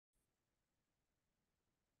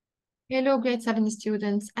Hello, grade 7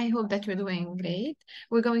 students. I hope that you're doing great.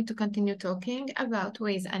 We're going to continue talking about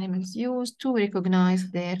ways animals use to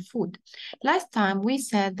recognize their food. Last time we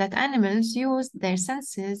said that animals use their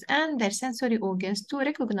senses and their sensory organs to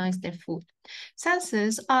recognize their food.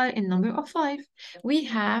 Senses are in number of 5. We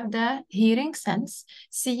have the hearing sense,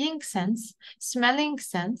 seeing sense, smelling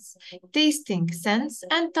sense, tasting sense,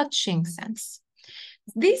 and touching sense.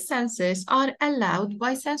 These senses are allowed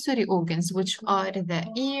by sensory organs, which are the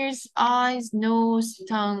ears, eyes, nose,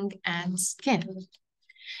 tongue, and skin.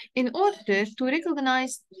 In order to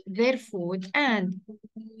recognize their food, and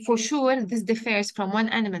for sure this differs from one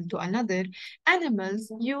animal to another,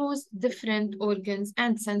 animals use different organs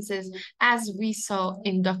and senses as we saw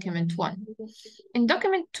in document 1. In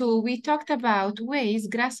document 2, we talked about ways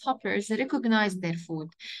grasshoppers recognize their food,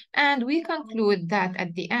 and we conclude that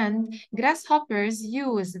at the end, grasshoppers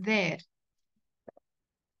use their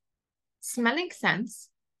smelling sense,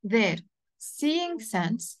 their seeing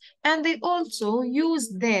sense, and they also use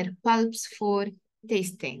their palps for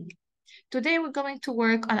tasting. Today, we're going to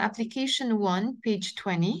work on application 1, page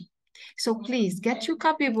 20. So please get your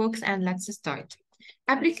copybooks and let's start.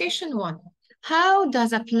 Application 1. How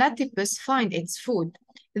does a platypus find its food?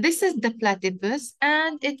 This is the platypus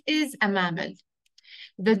and it is a mammal.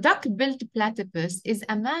 The duck-billed platypus is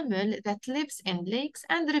a mammal that lives in lakes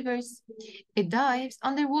and rivers. It dives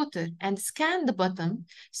underwater and scans the bottom,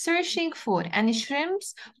 searching for any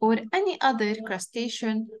shrimps or any other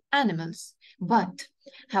crustacean animals. But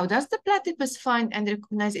how does the platypus find and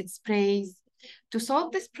recognize its prey? To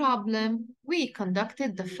solve this problem, we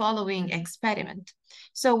conducted the following experiment.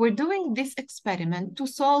 So we're doing this experiment to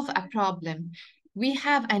solve a problem. We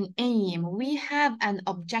have an aim, we have an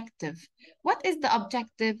objective. What is the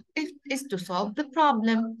objective? It is to solve the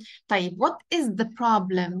problem. طيب, what is the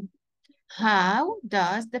problem? How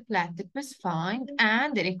does the platypus find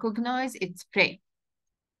and recognize its prey?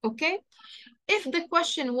 Okay? If the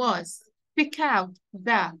question was, pick out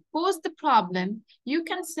pose the problem, you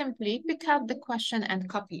can simply pick out the question and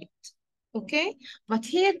copy it. Okay, but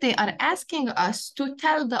here they are asking us to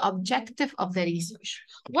tell the objective of the research.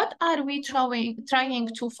 What are we trying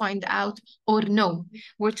to find out or know?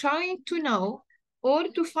 We're trying to know or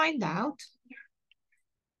to find out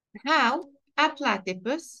how a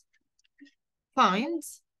platypus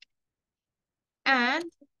finds and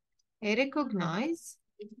recognize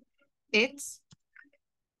its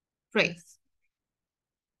prey.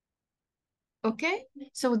 Okay,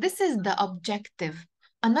 so this is the objective.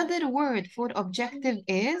 Another word for objective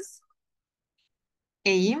is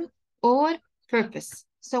aim or purpose.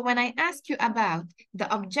 So when I ask you about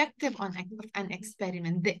the objective of an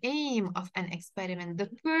experiment, the aim of an experiment,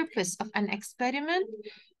 the purpose of an experiment,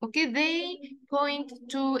 okay, they point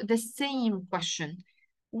to the same question.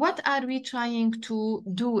 What are we trying to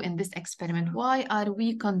do in this experiment? Why are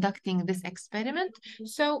we conducting this experiment?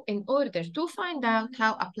 So in order to find out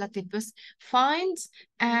how a platypus finds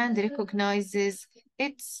and recognizes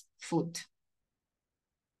its food.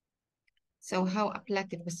 So how a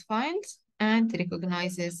platypus finds and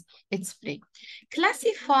recognizes its prey.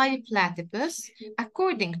 Classify platypus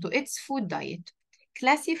according to its food diet.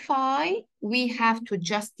 Classify, we have to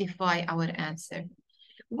justify our answer.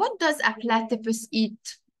 What does a platypus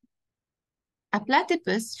eat? A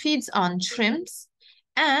platypus feeds on shrimps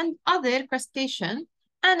and other crustacean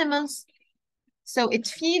animals. So it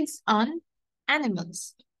feeds on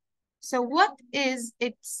animals. So what is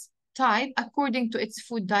its type according to its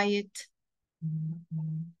food diet?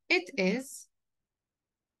 It is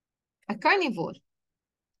a carnivore.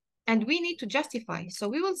 And we need to justify. So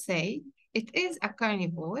we will say it is a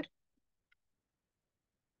carnivore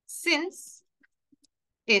since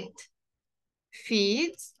it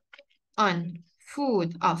feeds on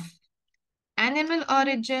food of animal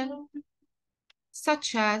origin,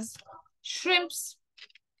 such as shrimps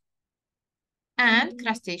and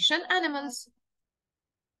crustacean animals.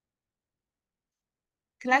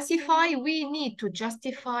 Classify, we need to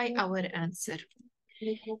justify our answer.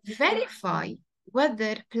 Verify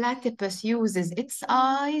whether platypus uses its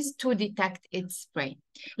eyes to detect its prey.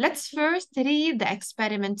 Let's first read the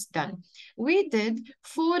experiments done. We did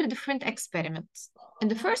 4 different experiments. In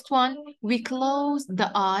the first one, we closed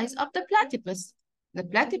the eyes of the platypus. The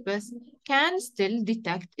platypus can still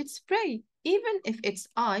detect its prey, even if its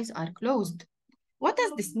eyes are closed. What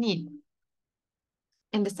does this mean?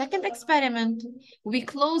 In the second experiment, we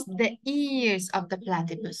closed the ears of the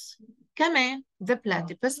platypus. كمان, the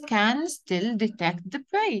platypus can still detect the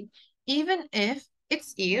prey, even if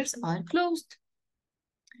its ears are closed.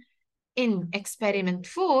 In experiment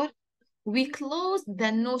 4, we closed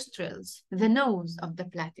the nostrils, the nose of the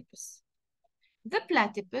platypus. The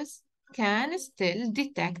platypus can still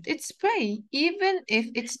detect its prey, even if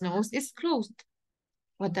its nose is closed.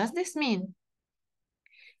 What does this mean?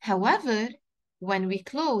 However, when we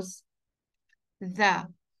close the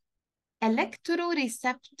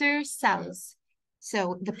electroreceptor cells,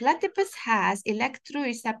 so the platypus has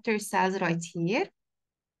electroreceptor cells right here.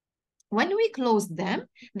 When we close them,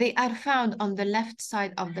 they are found on the left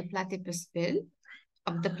side of the platypus bill,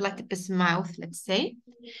 of the platypus mouth, let's say.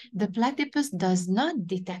 The platypus does not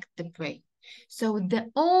detect the prey. So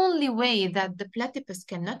the only way that the platypus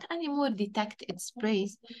cannot anymore detect its prey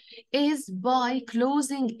is by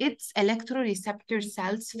closing its electroreceptor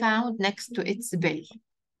cells found next to its bill.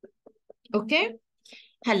 Okay?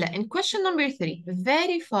 هلا in question number 3,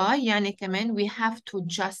 verify يعني كمان we have to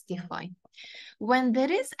justify. When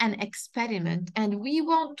there is an experiment and we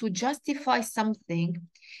want to justify something,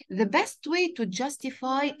 the best way to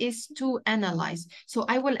justify is to analyze. So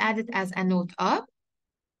I will add it as a note up.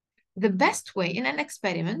 The best way in an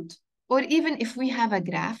experiment, or even if we have a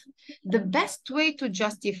graph, the best way to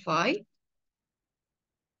justify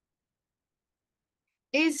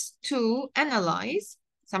is to analyze.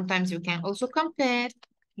 Sometimes you can also compare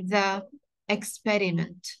the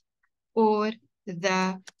experiment or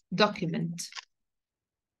the document.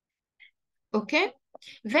 Okay?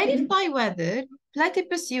 Verify whether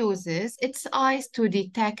platypus uses its eyes to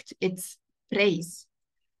detect its prey.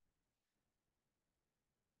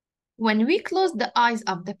 When we close the eyes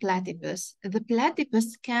of the platypus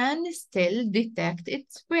can still detect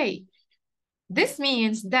its prey. This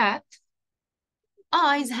means that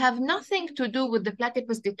eyes have nothing to do with the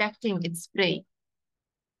platypus detecting its prey.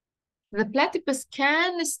 The platypus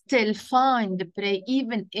can still find the prey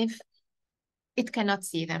even if it cannot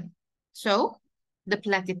see them. So the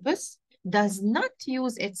platypus does not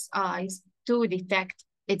use its eyes to detect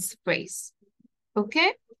its prey.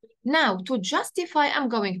 Okay? Now, to justify, I'm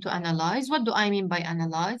going to analyze. What do I mean by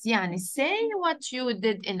analyze? يعني say what you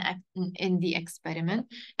did in the experiment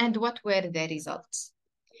and what were the results.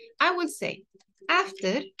 I will say,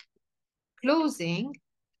 after closing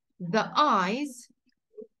the eyes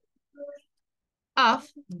of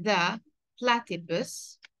the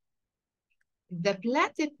platypus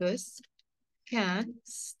can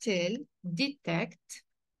still detect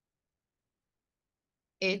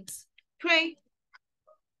its prey.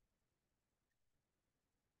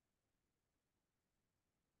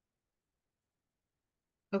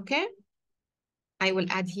 Okay? I will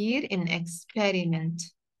add here in experiment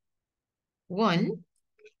 1.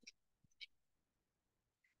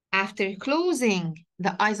 After closing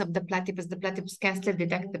the eyes of the platypus can still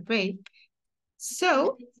detect the prey.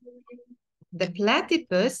 So the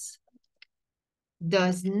platypus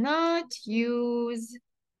does not use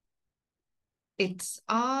its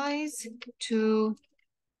eyes to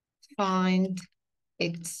find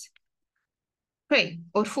its prey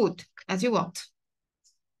or food, as you want.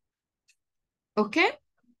 Okay?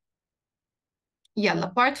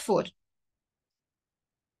 يلا, part 4.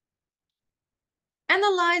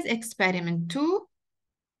 Analyze experiment 2.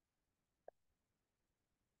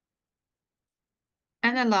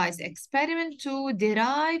 Analyze experiment 2,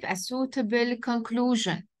 derive a suitable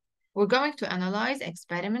conclusion. We're going to analyze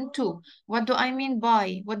experiment 2. What do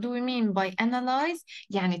we mean by analyze?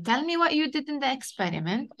 يعني tell me what you did in the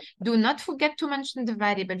experiment. Do not forget to mention the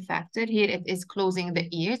variable factor. Here it is closing the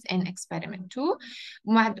ears in experiment 2.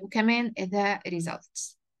 وكمان the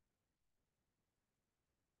results.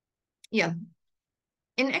 Yeah.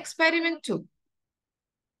 In experiment 2,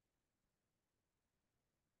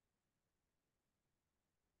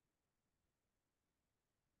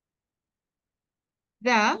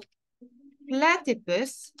 the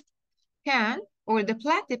platypus the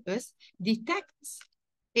platypus detects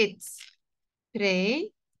its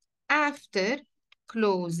prey after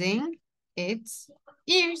closing its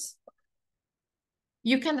ears.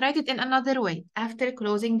 You can write it in another way. After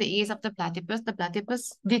closing the ears of the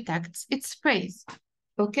platypus detects its prey.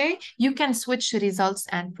 Okay, you can switch results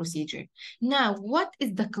and procedure. Now, what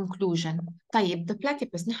is the conclusion? طيب, the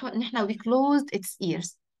platypus نحن we closed its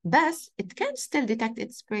ears, but it can still detect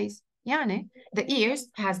its prey. يعني the ears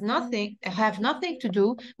have nothing to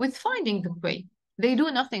do with finding the prey. They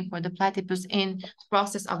do nothing for the platypus in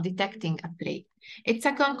process of detecting a prey. It's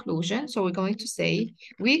a conclusion, so we're going to say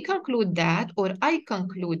we conclude that, or I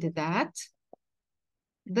conclude that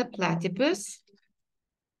the platypus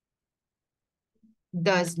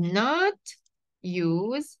does not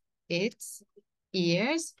use its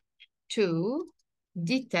ears to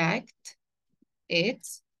detect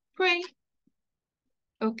its prey.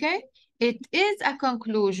 Okay? It is a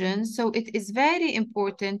conclusion, so it is very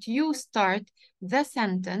important you start the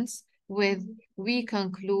sentence with we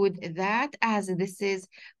conclude that, as this is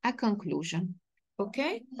a conclusion.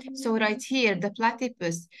 Okay, so right here, the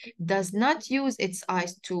platypus does not use its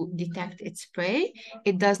eyes to detect its prey.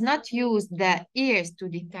 It does not use the ears to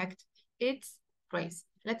detect its prey.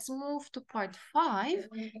 Let's move to part 5.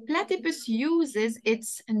 Platypus uses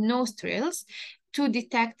its nostrils to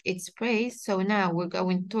detect its prey. So now we're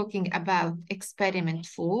going talking about experiment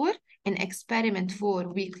 4. In experiment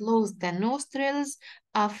 4, we close the nostrils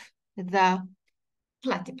of the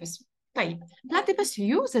platypus. طيب, platypus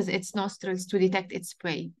uses its nostrils to detect its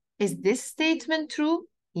prey. Is this statement true?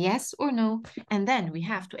 Yes or no? And then we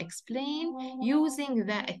have to explain using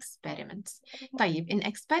the experiments. طيب, in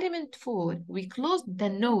experiment 4, we closed the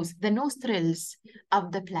nostrils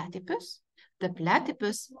of the platypus. The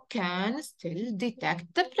platypus can still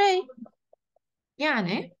detect the prey.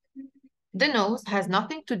 يعني, the nose has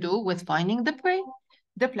nothing to do with finding the prey.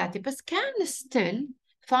 The platypus can still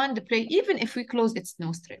find the prey even if we close its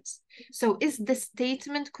nostrils. So is the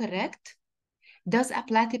statement correct? Does a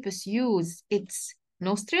platypus use its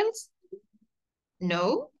nostrils?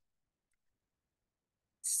 No.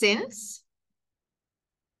 Since,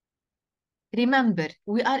 remember,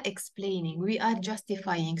 we are explaining, we are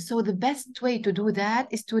justifying. So the best way to do that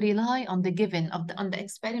is to rely on the given on the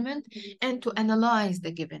experiment and to analyze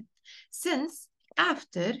the given. Since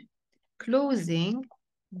after closing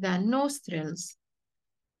the nostrils,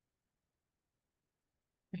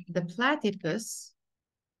 the platypus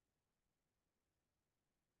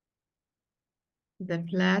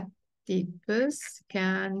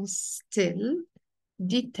can still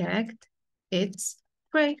detect its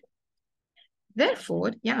prey.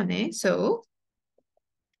 Therefore, يعني, so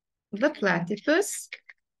the platypus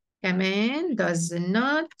كمان does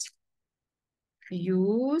not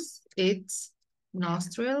use its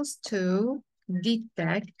nostrils to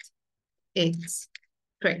detect its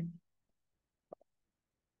prey.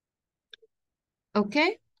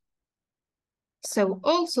 Okay? So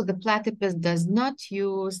also the platypus does not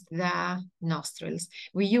use the nostrils.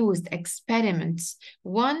 We used experiments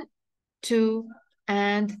 1, 2,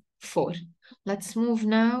 and 4. Let's move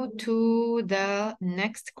now to the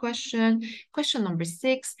next question. Question number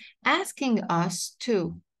 6, asking us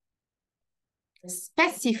to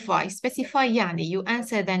specify يعني you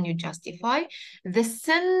answer then you justify the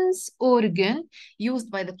sense organ used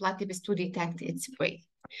by the platypus to detect its prey.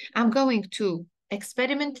 I'm going to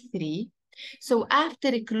experiment 3. So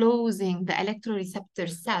after closing the electroreceptor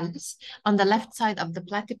cells on the left side of the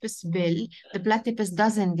platypus bill, the platypus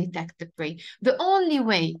doesn't detect the prey. The only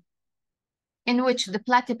way in which the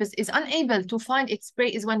platypus is unable to find its prey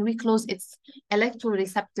is when we close its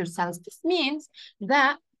electroreceptor cells. This means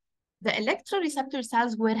that the electroreceptor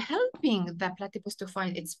cells were helping the platypus to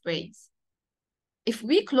find its prey. If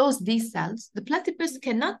we close these cells, the platypus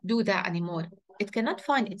cannot do that anymore. It cannot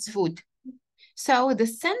find its food. So the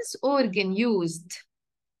sense organ used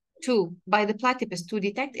by the platypus to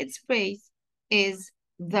detect its prey is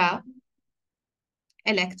the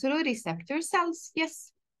electroreceptor cells.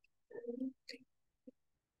 Yes.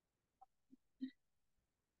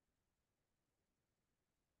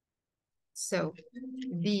 So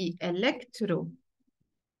the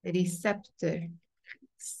electroreceptor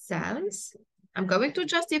cells, I'm going to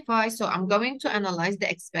justify, so I'm going to analyze the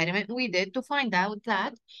experiment we did to find out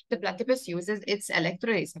that the platypus uses its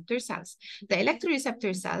electroreceptor cells. The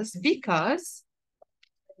electroreceptor cells, because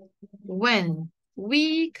when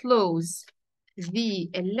we close the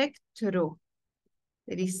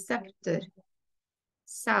electroreceptor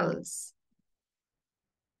cells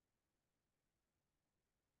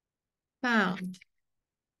found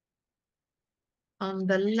on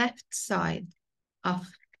the left side of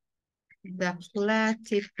the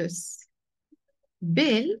platypus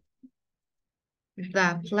bill,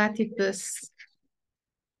 the platypus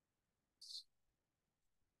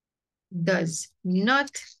does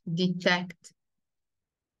not detect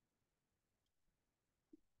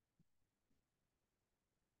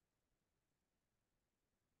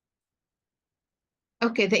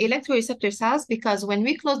okay, the electroreceptor cells, because when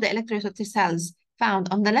we close the electroreceptor cells found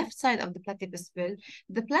on the left side of the platypus bill,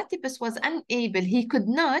 the platypus was unable, he could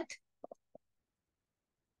not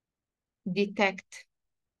detect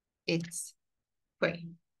its prey.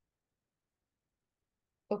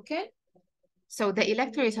 Okay? So the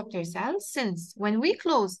electroreceptor cells, since when we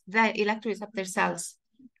close the electroreceptor cells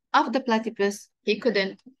of the platypus, it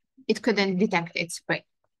couldn't detect its prey.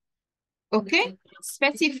 Okay?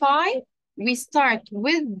 Specify, we start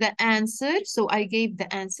with the answer. So I gave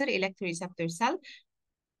the answer, electroreceptor cell.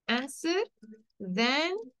 Answer,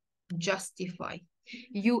 then justify.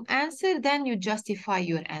 You answer, then you justify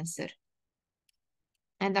your answer.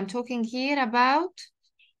 And I'm talking here about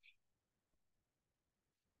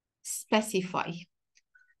specify.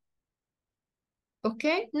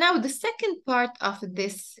 Okay, now the second part of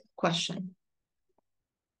this question.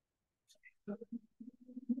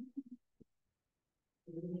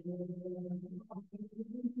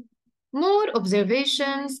 More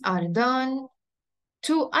observations are done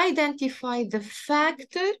to identify the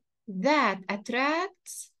factor that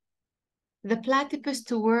attracts the platypus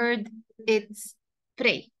toward its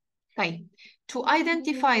prey. طيب. To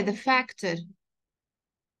identify the factor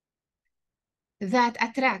that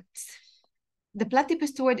attracts the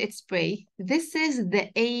platypus toward its prey, this is the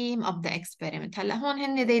aim of the experiment. هلا هون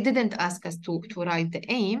هن they didn't ask us to write the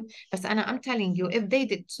aim, بس I'm telling you if they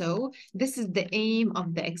did so, this is the aim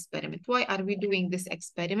of the experiment. Why are we doing this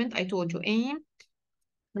experiment? I told you aim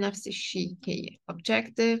نفس الشيء هي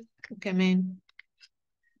objective وكمان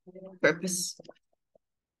purpose.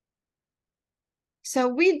 So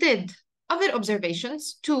we did other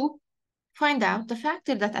observations to find out the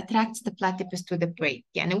factor that attracts the platypus to the prey.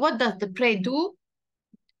 يعني what does the prey do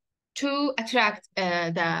to attract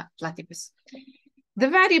the platypus? The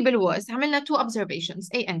variable was عملنا two observations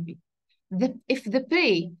A and B. If the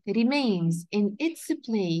prey remains in its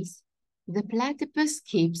place, the platypus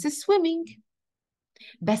keeps swimming.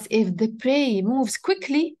 But if the prey moves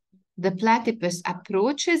quickly, the platypus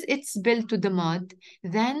approaches its bill to the mud,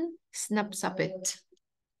 then snaps up it.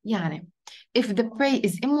 يعني, if the prey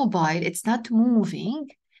is immobile, it's not moving,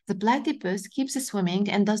 the platypus keeps swimming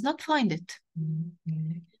and does not find it.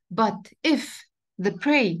 But if the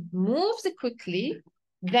prey moves quickly,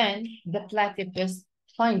 then the platypus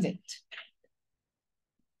finds it.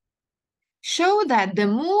 Show that the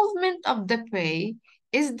movement of the prey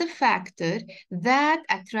is the factor that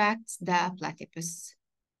attracts the platypus.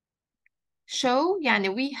 Show,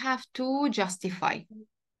 يعني we have to justify.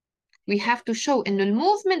 We have to show in the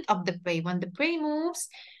movement of the prey. When the prey moves,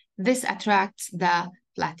 this attracts the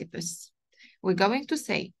platypus. We're going to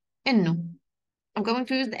say, إنه I'm going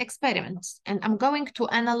to use the experiments and I'm going to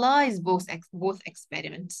analyze both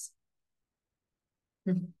experiments.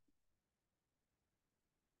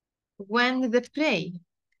 When the prey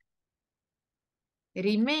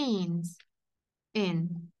remains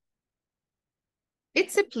in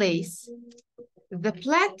its place, the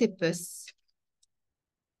platypus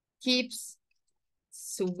keeps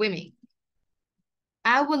swimming.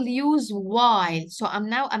 I will use while. So I'm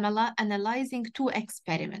now analyzing two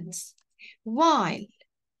experiments. While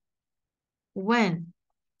when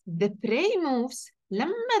the prey moves,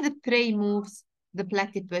 لما the prey moves, the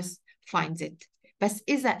platypus finds it. But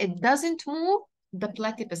إذا it doesn't move, the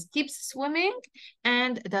platypus keeps swimming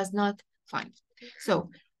and does not find it.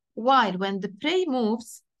 So while when the prey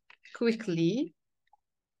moves quickly,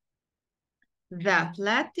 the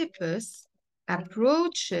platypus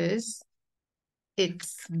approaches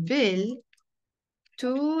its bill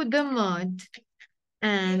to the mud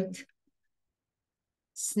and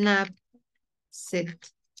snaps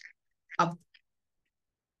it up.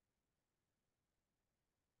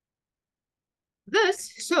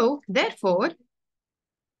 So therefore,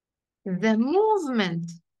 the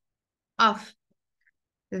movement of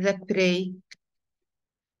the prey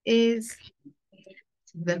is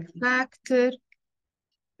the factor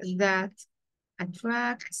that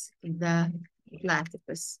attracts the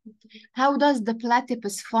platypus. How does the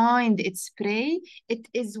platypus find its prey? It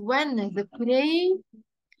is when the prey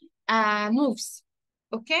moves.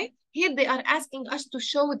 Okay? Here they are asking us to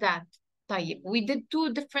show that. طيب, we did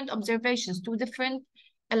two different observations, two different,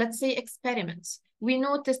 let's say, experiments. We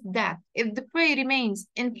noticed that if the prey remains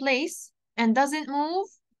in place and doesn't move,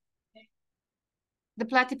 the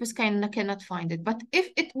platypus cannot find it. But if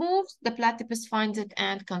it moves, the platypus finds it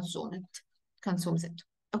and consumes it.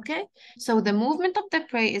 Okay? So the movement of the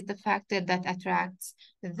prey is the factor that attracts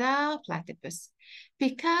the platypus.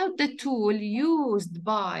 Pick out the tool used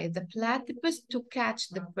by the platypus to catch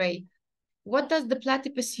the prey. What does the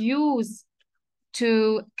platypus use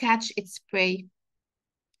to catch its prey?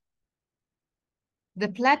 The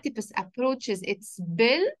platypus approaches its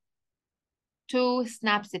bill to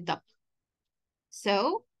snaps it up.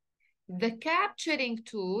 So the capturing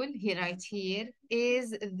tool, right here,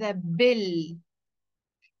 is the bill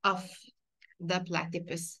of the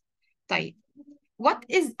platypus. طيب, what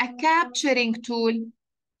is a capturing tool?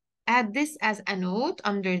 Add this as a note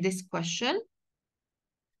under this question.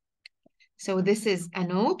 So this is a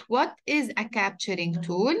note. What is a capturing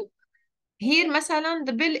tool? Here مثلا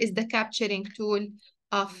the bill is the capturing tool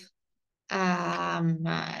of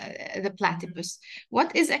the platypus.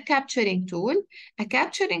 What is a capturing tool? A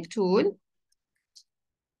capturing tool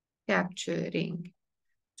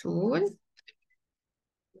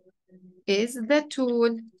is the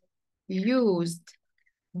tool used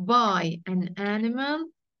by an animal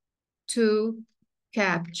to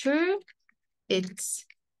capture its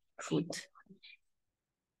food.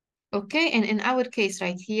 Okay, and in our case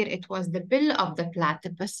right here, it was the bill of the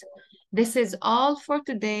platypus. This is all for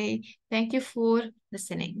today. Thank you for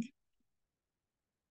listening.